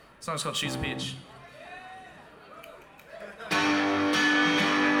The song's called She's a Peach.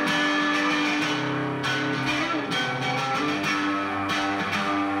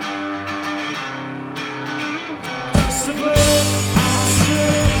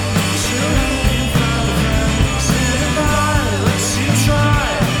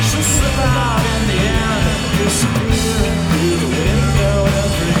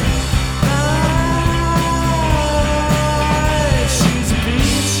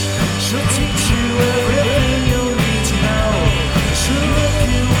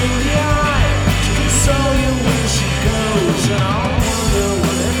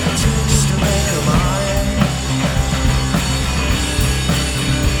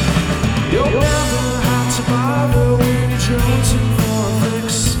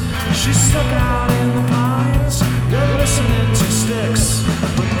 She's stuck out in the pines, you're listening to Sticks,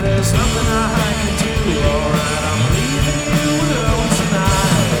 but there's nothing I can do. Alright, I'm leaving you alone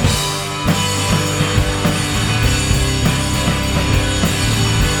tonight.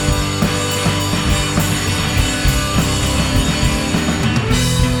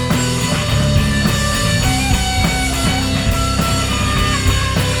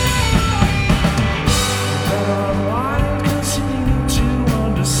 Better unwind, 'cause you need to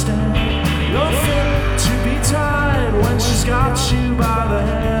understand. You're fit to be tied when she's got you by the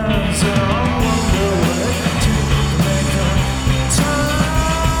hands, and I wonder what it can do to make her time.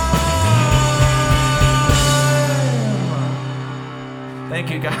 Thank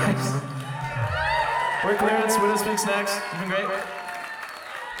you, guys. We're Clearance. Widow Speaks next. You've been great.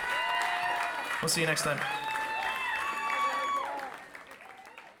 We'll see you next time.